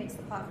flexibility makes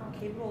the platform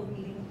capable of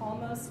meeting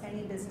almost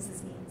any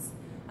business's needs.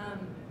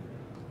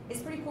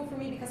 It's pretty cool for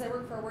me because I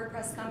work for a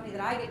WordPress company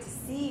that I get to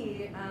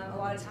see a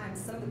lot of times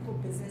some of the cool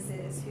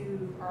businesses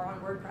who are on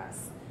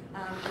WordPress.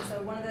 And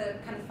so one of the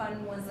kind of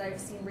fun ones that I've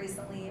seen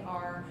recently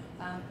are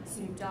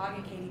Snoop Dogg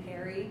and Katy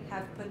Perry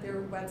have put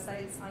their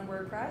websites on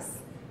WordPress.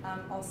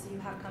 Also, you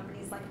have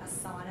companies like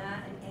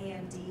Asana and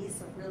AMD,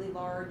 so really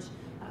large.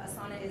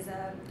 Asana is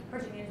a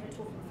project management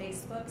tool from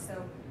Facebook, so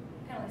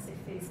I kind of like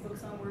to say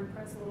Facebook's on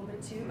WordPress a little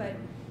bit too, but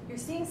you're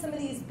seeing some of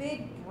these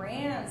big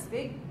brands,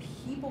 big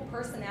people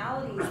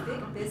personalities,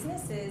 big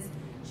businesses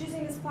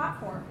choosing this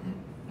platform.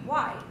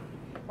 Why?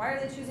 Why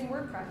are they choosing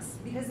WordPress?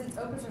 Because it's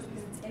open source,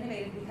 because it's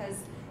innovative, because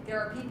there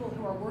are people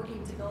who are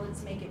working to build it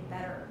to make it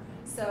better.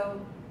 So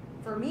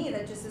for me,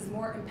 that just is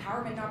more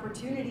empowerment and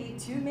opportunity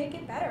to make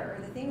it better.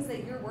 The things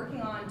that you're working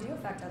on do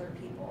affect other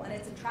people, and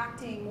it's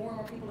attracting more and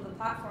more people to the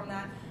platform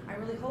that I'm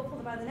really hopeful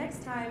that by the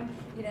next time,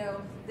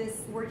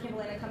 this WordCamp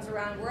Atlanta comes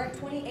around, we're at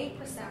 28%,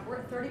 we're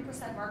at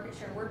 30% market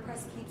share, and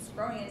WordPress keeps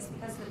growing, and it's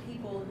because of the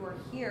people who are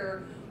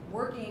here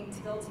working to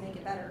build to make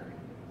it better.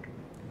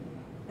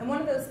 And one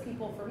of those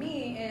people for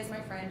me is my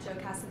friend Joe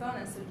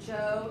Casabona. So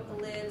Joe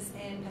lives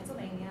in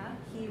Pennsylvania.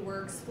 He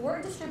works for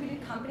a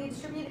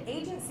distributed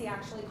agency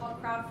actually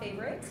called Crowd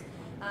Favorite.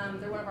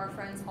 They're one of our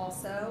friends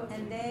also,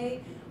 and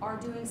they are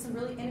doing some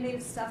really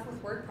innovative stuff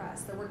with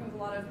WordPress. They're working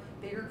with a lot of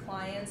bigger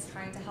clients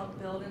trying to help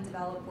build and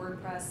develop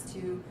WordPress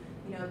to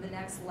the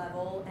next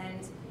level.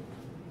 And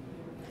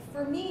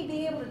for me,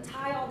 being able to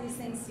tie all these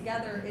things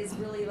together is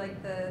really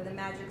like the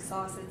magic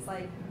sauce. It's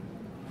like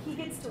he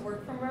gets to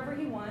work from wherever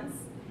he wants.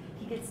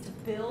 He gets to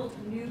build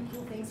new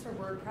cool things for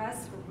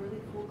WordPress for really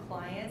cool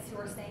clients who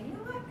are saying, you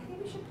know what, I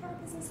think we should put our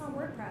business on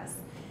WordPress.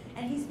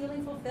 And he's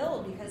feeling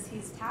fulfilled because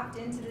he's tapped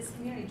into this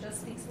community.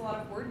 Just speaks to a lot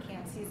of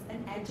WordCamps. He's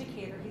an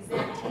educator. He's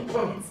there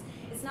teaching.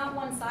 It's not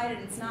one-sided.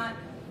 It's not,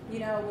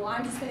 well,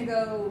 I'm just going to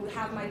go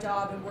have my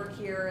job and work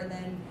here and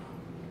then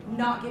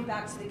not give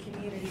back to the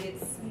community.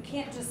 You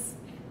can't just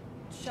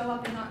show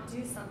up and not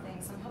do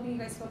something. So I'm hoping you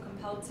guys feel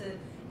compelled to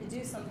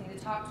do something,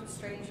 to talk to a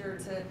stranger,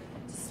 to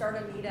start a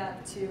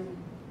meetup, to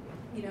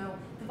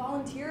the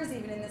volunteers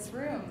even in this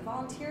room, the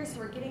volunteers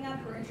who are getting up,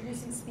 who are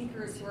introducing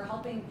speakers, who are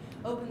helping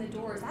open the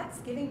doors. That's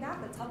giving back.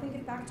 That's helping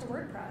give back to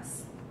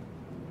WordPress.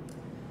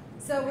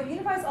 So what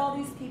unifies all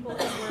these people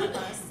is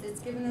WordPress. It's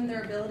given them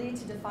their ability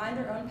to define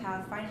their own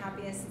path, find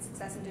happiness and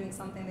success in doing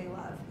something they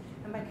love.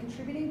 And by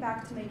contributing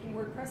back to making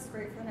WordPress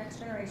great for the next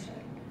generation,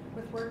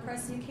 with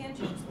WordPress you can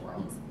change the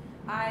world.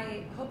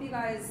 I hope you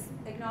guys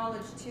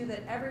acknowledge too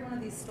that every one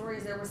of these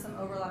stories, there was some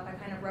overlap. I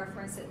kind of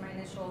referenced it in my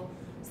initial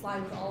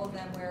slide with all of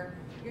them, where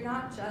you're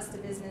not just a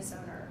business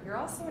owner, you're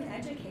also an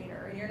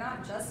educator, and you're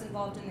not just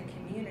involved in the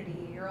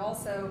community, you're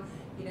also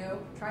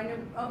trying to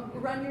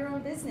run your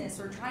own business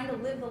or trying to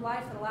live the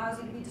life that allows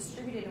you to be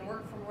distributed and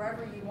work from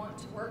wherever you want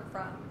to work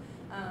from.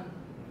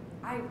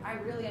 I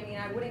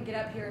wouldn't get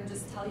up here and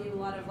just tell you a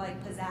lot of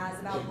pizzazz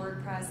about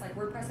WordPress.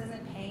 WordPress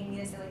isn't paying me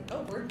to say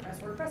oh,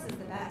 WordPress is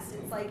the best.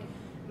 It's like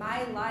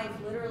my life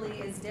literally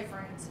is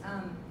different.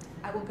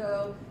 I will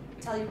go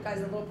tell you guys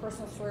a little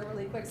personal story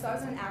really quick. So I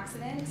was in an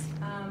accident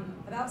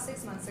about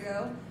 6 months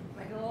ago. I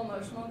might get a little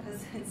emotional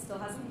because it still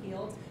hasn't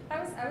healed.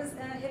 I was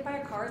hit by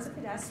a car as a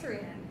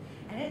pedestrian,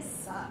 and it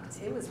sucked.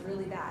 It was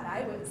really bad.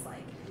 I was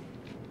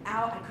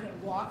out. I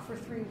couldn't walk for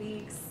 3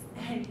 weeks.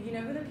 And you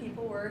know who the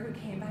people were who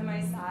came by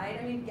my side?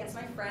 I mean, yes,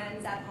 my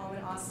friends at home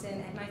in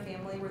Austin and my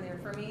family were there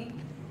for me.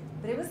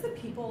 But it was the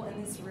people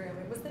in this room.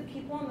 It was the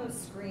people on those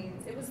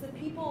screens. It was the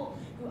people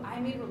who I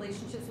made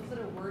relationships with at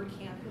a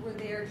WordCamp who were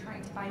there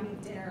trying to buy me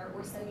dinner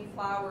or send me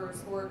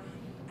flowers or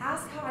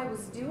ask how I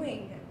was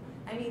doing.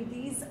 I mean,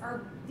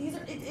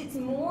 it's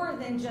more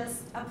than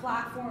just a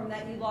platform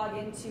that you log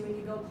into and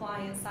you build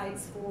client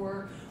sites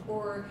for,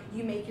 or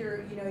you make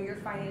your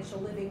financial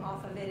living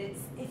off of it.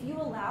 It's, if you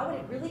allow it,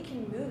 it really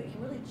can move. It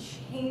can really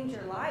change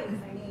your life.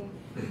 I mean,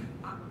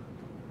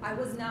 I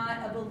was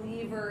not a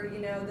believer,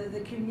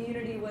 the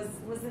community was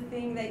the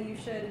thing that you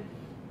should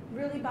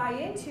really buy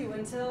into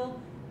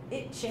until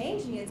it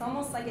changed me. It's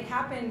almost like it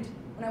happened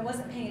when I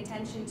wasn't paying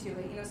attention to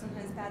it.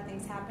 Sometimes bad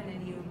things happen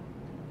and you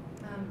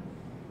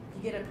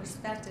get a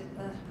perspective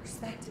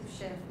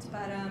shift,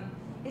 but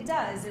it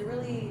does.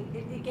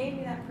 It gave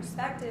me that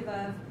perspective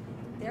of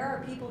there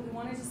are people who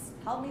want to just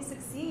help me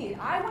succeed.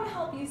 I want to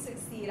help you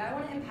succeed. I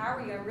want to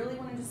empower you. I really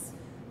want to just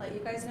let you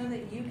guys know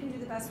that you can do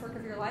the best work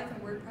of your life,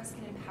 and WordPress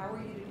can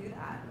empower you to do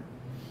that.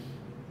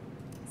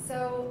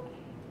 So,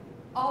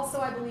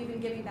 also I believe in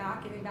giving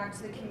back to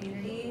the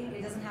community.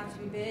 It doesn't have to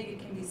be big, it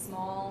can be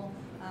small.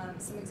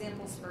 Some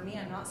examples for me,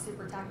 I'm not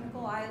super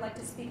technical. I like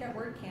to speak at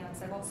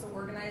WordCamps. I've also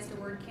organized a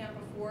WordCamp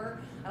before.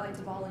 I like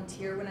to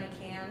volunteer when I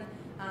can.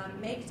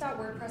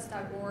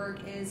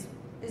 Make.wordpress.org is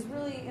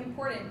really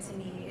important to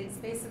me. It's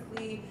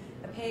basically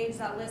a page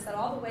that lists out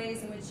all the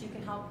ways in which you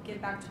can help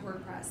give back to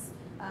WordPress.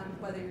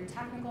 Whether you're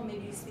technical,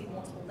 maybe you speak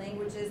multiple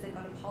languages. They've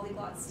got a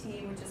polyglots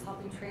team, which is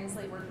helping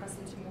translate WordPress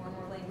into more and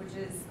more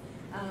languages.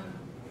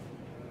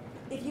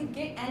 If you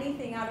get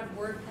anything out of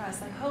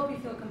WordPress, I hope you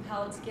feel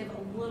compelled to give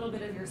a little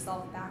bit of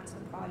yourself back to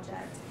the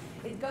project.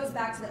 It goes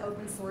back to the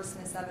open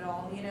sourceness of it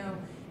all.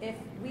 If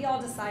we all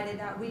decided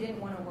that we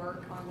didn't want to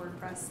work on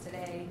WordPress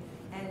today,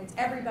 and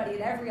everybody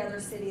at every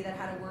other city that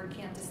had a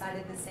WordCamp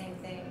decided the same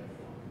thing,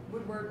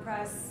 would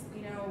WordPress,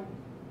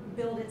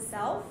 build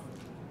itself?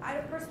 I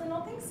personally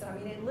don't think so. I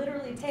mean, it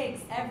literally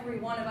takes every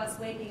one of us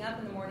waking up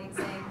in the morning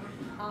saying,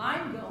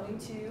 I'm going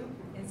to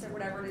insert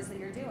whatever it is that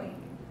you're doing.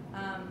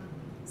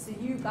 So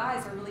you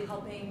guys are really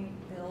helping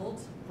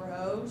build,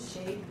 grow,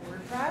 shape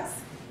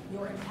WordPress.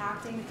 You're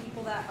impacting the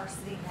people that are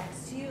sitting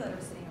next to you, that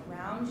are sitting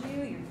around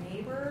you, your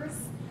neighbors.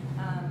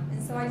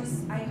 And so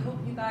I hope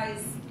you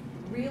guys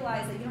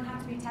realize that you don't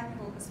have to be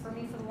technical, because for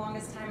me, for the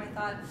longest time, I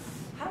thought,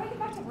 how do I get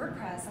back to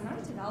WordPress? I'm not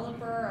a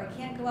developer. I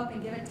can't go up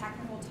and give a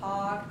technical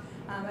talk.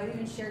 I've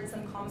even shared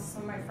some comments with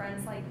some of my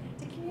friends, like,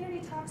 do community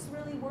talks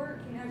really work?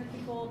 Do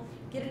people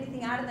get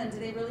anything out of them? Do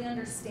they really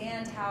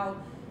understand how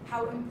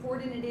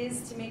important it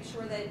is to make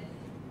sure that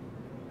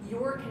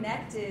you're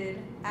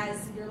connected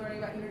as you're learning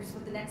about just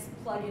what the next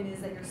plugin is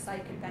that your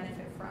site could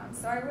benefit from?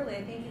 So I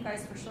thank you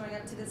guys for showing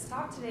up to this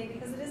talk today,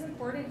 because it is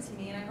important to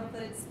me, and I hope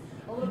that it's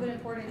a little bit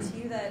important to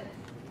you that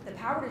the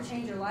power to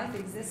change your life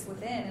exists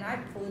within, and I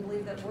fully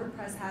believe that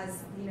WordPress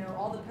has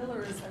all the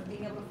pillars of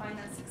being able to find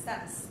that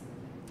success.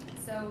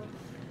 So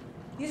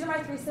these are my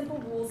 3 simple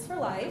rules for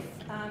life.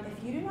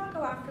 If you do not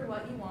go after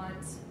what you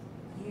want,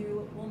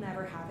 you will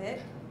never have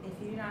it.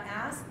 If you do not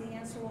ask, the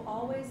answer will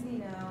always be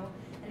no.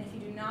 And if you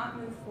do not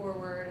move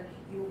forward,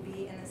 you will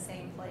be in the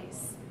same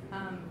place.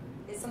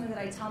 It's something that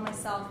I tell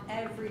myself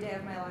every day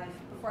of my life.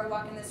 Before I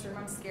walk in this room,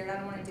 I'm scared, I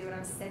don't want to do it,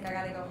 I'm sick, I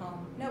gotta go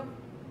home. Nope.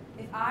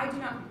 If I do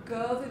not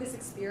go through this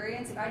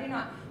experience, if I do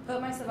not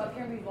put myself up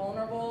here and be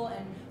vulnerable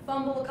and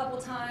fumble a couple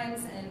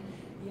times and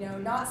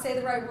not say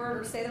the right word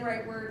or say the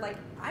right word, like,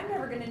 I'm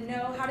never going to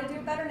know how to do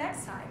it better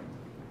next time.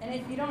 And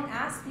if you don't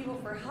ask people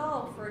for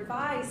help, for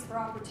advice, for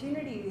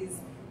opportunities,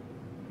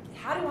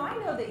 how do I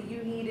know that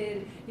you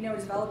needed, a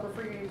developer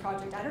for your new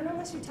project? I don't know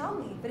unless you tell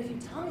me. But if you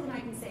tell me, then I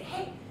can say,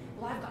 hey,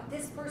 well, I've got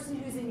this person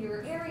who's in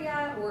your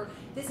area, or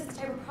this is the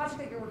type of project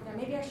that you're working on.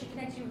 Maybe I should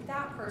connect you with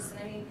that person.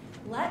 I mean,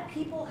 let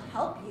people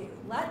help you.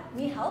 Let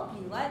me help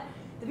you. Let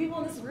the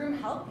people in this room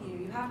help you.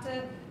 You have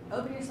to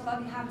open yourself up.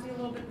 You have to be a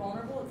little bit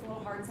vulnerable. It's a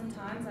little hard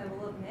sometimes, I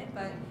will admit,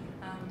 but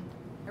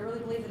I really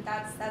believe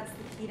that that's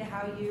the key to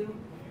how you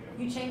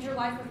change your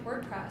life with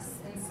WordPress.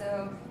 And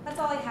so that's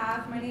all I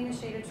have. My name is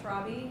Shayda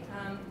Torabi.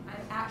 I'm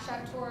at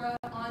Shaktora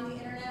on the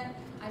internet.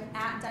 I'm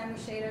at Diamond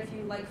Shayda if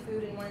you like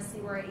food and want to see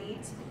where I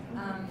eat.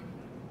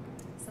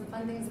 Some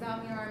fun things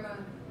about me are I'm a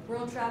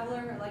world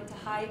traveler. I like to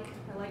hike.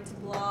 I like to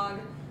blog.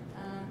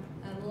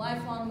 I'm a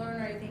lifelong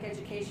learner. I think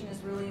education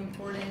is really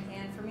important.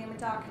 And for me, I'm a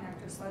dot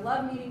connector. So I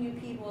love meeting new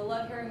people. I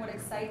love hearing what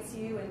excites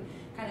you and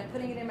kind of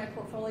putting it in my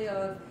portfolio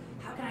of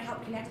how can I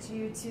help connect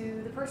you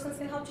to the person that's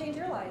going to help change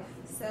your life.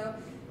 So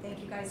thank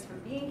you guys for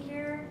being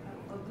here.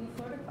 I'll open the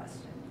floor to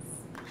questions.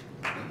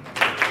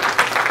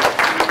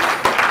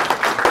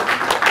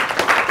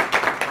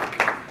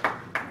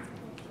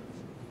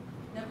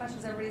 No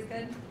questions? Everybody's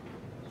good?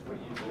 What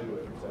do you do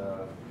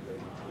at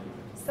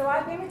So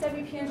I've been with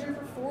WP Engineer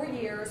for 4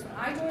 years. When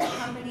I joined the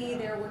company,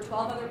 there were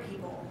 12 other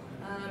people.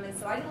 And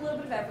so I did a little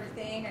bit of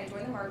everything. I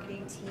joined the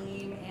marketing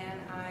team, and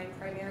I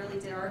primarily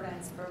did our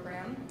events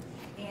program.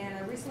 And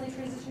I recently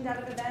transitioned out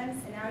of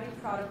events, and now I do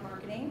product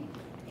marketing.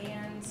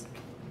 And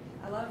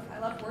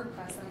love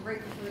WordPress. I'm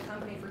grateful for the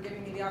company for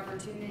giving me the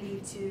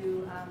opportunity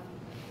to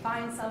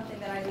find something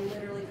that I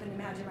literally couldn't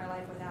imagine my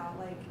life without.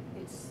 Like,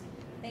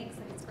 thanks,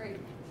 like, it's great.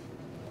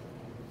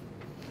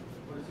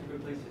 What is a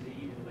good place to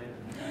eat in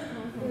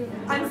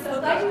Atlanta? I'm so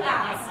glad you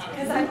asked,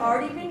 because I've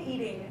already been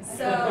eating.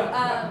 So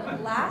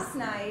last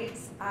night,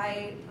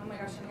 oh my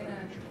gosh, I'm going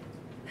to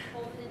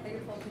hold a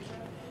picture.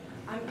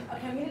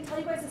 I'm going to tell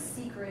you guys a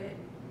secret.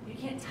 You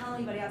can't tell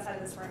anybody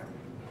outside of this room.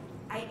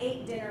 I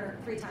ate dinner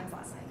 3 times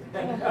last night.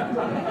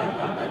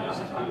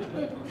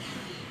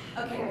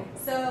 Okay,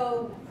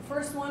 so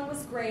first one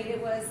was great.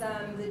 It was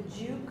the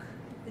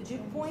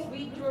Juke Point.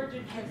 Sweet Georgia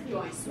Juke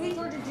Joint. Sweet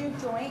Georgia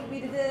Juke Joint. We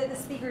did the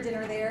speaker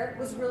dinner there. It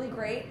was really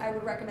great. I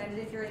would recommend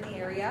it if you're in the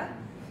area.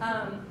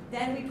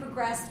 Then we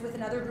progressed with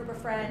another group of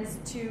friends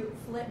to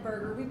Flint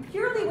Burger. We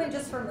purely went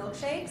just for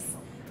milkshakes,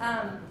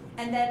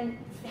 and then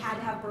had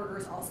to have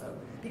burgers also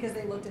because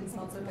they looked and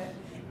smelled so good.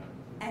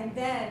 And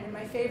then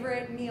my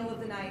favorite meal of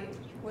the night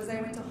was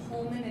I went to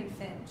Holman and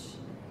Finch.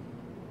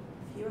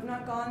 If you have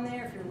not gone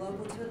there, if you're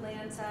local to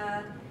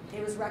Atlanta,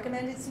 it was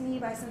recommended to me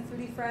by some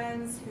foodie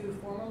friends who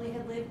formerly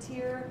had lived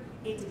here.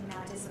 It did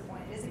not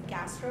disappoint. It is a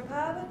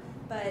gastropub,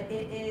 but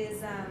it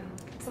is,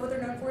 so what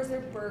they're known for is their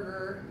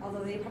burger,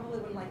 although they probably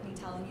wouldn't like me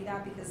telling you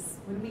that because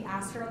when we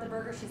asked her about the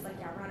burger, she's like,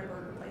 yeah, we're at a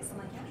burger place. I'm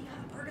like, yeah, we got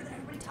a burger that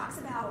everybody talks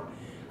about.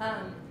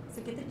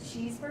 So get the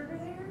cheeseburger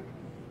there,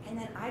 and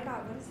then I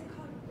got, what is it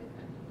called?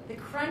 The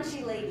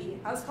Crunchy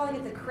Lady. I was calling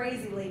it the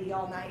Crazy Lady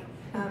all night.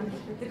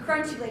 The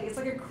Crunchy Lady, it's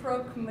like a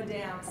croque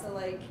madame, so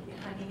like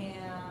honey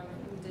ham,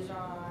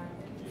 Dijon,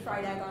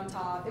 fried egg on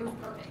top. It was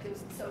perfect, it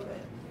was so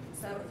good.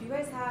 So if you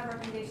guys have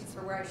recommendations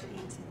for where I should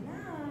eat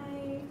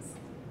tonight.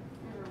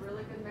 There's a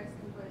really good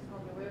Mexican place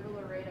called Nueva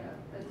Laredo.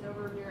 It's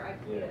over near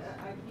IKEA. Yes.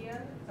 IKEA.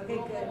 Okay,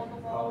 good. On the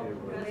wall.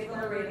 Nueva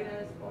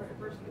Laredo.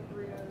 Brisket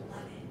burritos.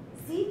 Love it.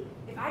 See,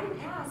 if I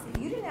didn't ask,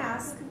 if you didn't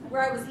ask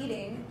where I was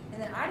eating,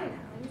 and then I didn't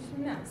ask, you should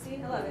know. See,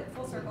 I love it.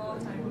 Full circle all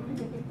the time.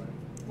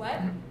 What? I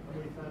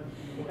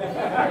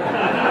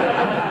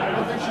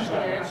don't think she's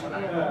going to answer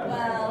that.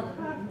 Well,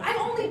 I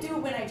only do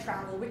it when I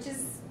travel, which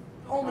is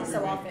only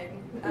so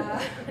often. No,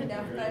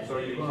 but So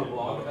are you going to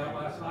vlog about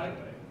last night?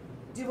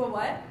 do a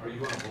what? Are you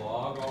going to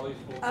vlog all these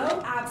full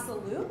Oh,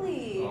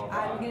 absolutely. All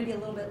I'm right. going to be a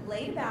little bit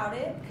late about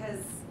it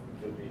because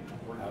Could be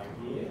out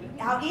eating.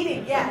 out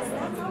eating, yes.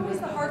 That's always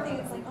the hard thing.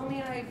 It's like, oh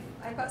man,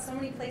 I've got so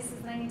many places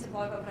that I need to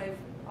vlog about, but I've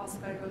also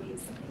got to go eat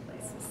so many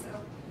places. So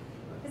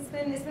it's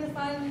been a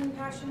fun,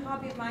 passion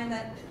hobby of mine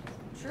that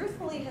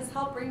truthfully has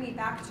helped bring me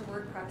back to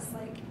WordPress.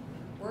 Like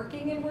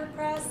working in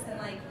WordPress and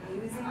like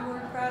using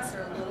WordPress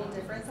are a little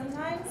different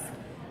sometimes.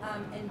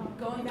 And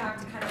going back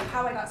to kind of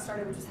how I got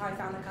started, which is how I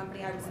found the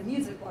company. I was a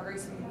music blogger, I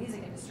used to be in the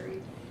music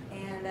industry,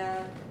 and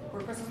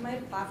WordPress was my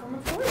platform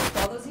of choice for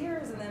all those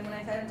years. And then when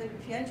I found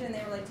WP Engine,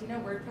 they were like, do you know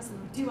WordPress?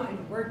 I'm like, do I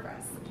know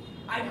WordPress?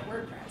 I know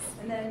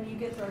WordPress. And then you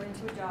get thrown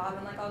into a job,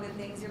 and like all good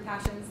things, your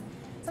passions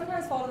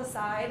sometimes fall to the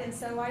side. And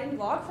so I didn't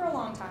blog for a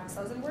long time. So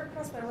I was in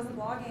WordPress, but I wasn't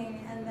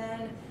blogging. And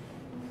then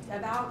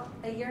about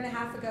a year and a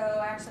half ago,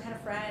 I actually had a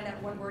friend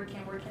at one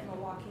WordCamp in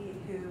Milwaukee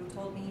who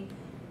told me,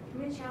 I'm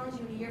going to challenge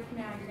you a year from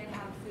now, you're going to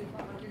have a food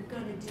blog, like you're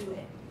going to do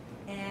it.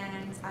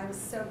 And I was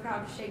so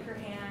proud to shake her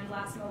hand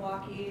last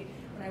Milwaukee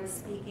when I was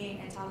speaking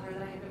and tell her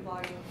that I had been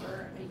blogging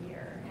for a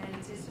year. And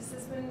it's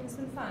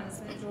been fun, it's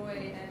been a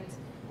joy, and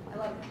I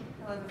love it.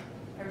 I love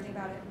everything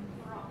about it.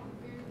 Moroccan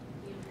food,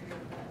 you do your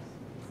best.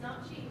 It's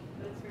not cheap,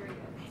 but it's very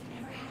good.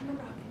 I've never had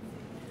Moroccan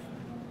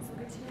food. So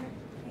good to know.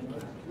 Thank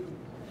you.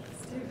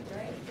 Let's do it,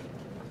 right?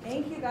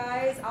 Thank you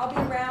guys. I'll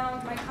be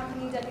around. My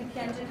company, WP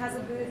Engine, has a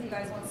booth. You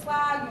guys want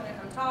swag, you want to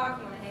come talk,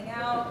 you want to hang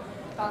out,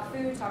 talk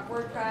food, talk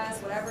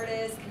WordPress, whatever it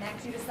is,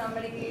 connect you to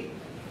somebody.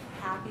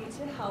 Happy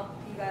to help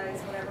you guys,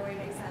 whatever way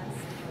makes sense.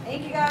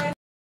 Thank you guys.